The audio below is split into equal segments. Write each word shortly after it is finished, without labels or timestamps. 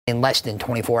In less than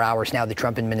 24 hours now, the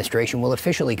Trump administration will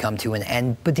officially come to an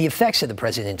end, but the effects of the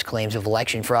president's claims of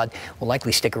election fraud will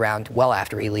likely stick around well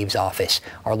after he leaves office.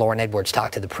 Our Lauren Edwards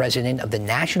talked to the president of the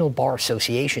National Bar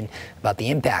Association about the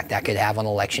impact that could have on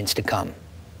elections to come.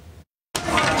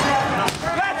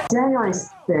 January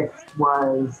 6th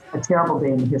was a terrible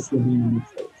day in the history of the United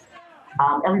States.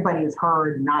 Everybody has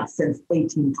heard, not since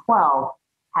 1812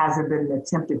 has there been an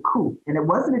attempted coup, and it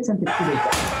was an attempted coup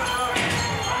d'etat.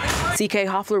 C.K.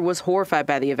 Hoffler was horrified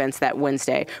by the events that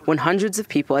Wednesday when hundreds of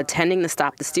people attending the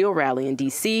Stop the Steal rally in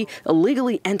D.C.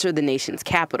 illegally entered the nation's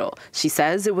capital. She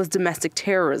says it was domestic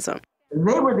terrorism.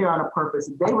 They were there on a purpose.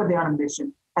 They were there on a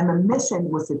mission, and the mission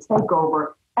was to take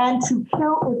over and to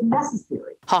kill if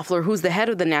necessary. Hoffler, who's the head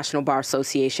of the National Bar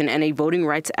Association and a voting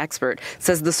rights expert,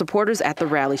 says the supporters at the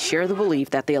rally share the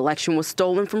belief that the election was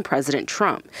stolen from President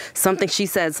Trump, something she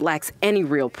says lacks any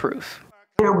real proof.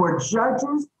 There were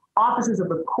judges, officers of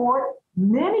the court,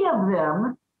 many of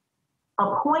them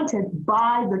appointed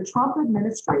by the Trump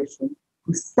administration,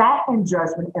 who sat in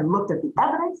judgment and looked at the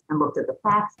evidence and looked at the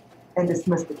facts and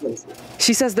dismissed the cases.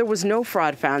 She says there was no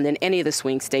fraud found in any of the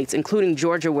swing states, including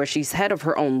Georgia, where she's head of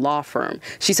her own law firm.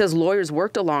 She says lawyers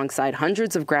worked alongside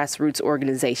hundreds of grassroots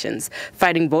organizations,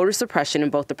 fighting voter suppression in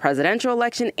both the presidential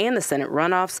election and the Senate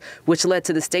runoffs, which led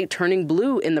to the state turning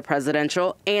blue in the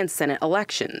presidential and Senate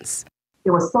elections.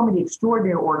 There were so many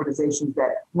extraordinary organizations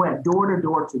that went door to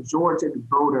door to Georgia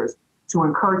voters to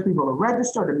encourage people to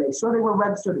register, to make sure they were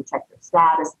registered, to check their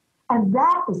status. And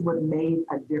that is what made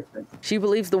a difference. She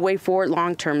believes the way forward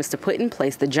long term is to put in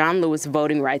place the John Lewis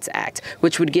Voting Rights Act,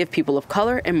 which would give people of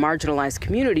color and marginalized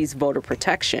communities voter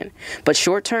protection. But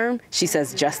short term, she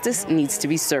says justice needs to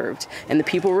be served, and the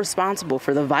people responsible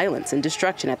for the violence and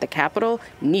destruction at the Capitol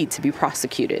need to be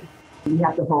prosecuted. We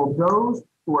have to hold those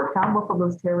who are accountable for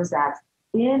those terrorist acts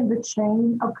in the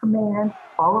chain of command,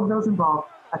 all of those involved,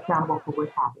 accountable for what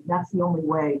happened. That's the only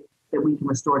way that we can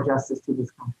restore justice to this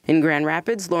country. In Grand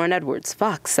Rapids, Lauren Edwards,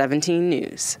 Fox 17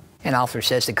 News. And Hoffler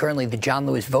says that currently the John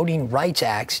Lewis Voting Rights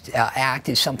Act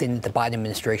is something that the Biden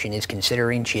administration is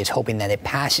considering. She is hoping that it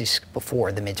passes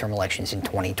before the midterm elections in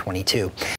 2022.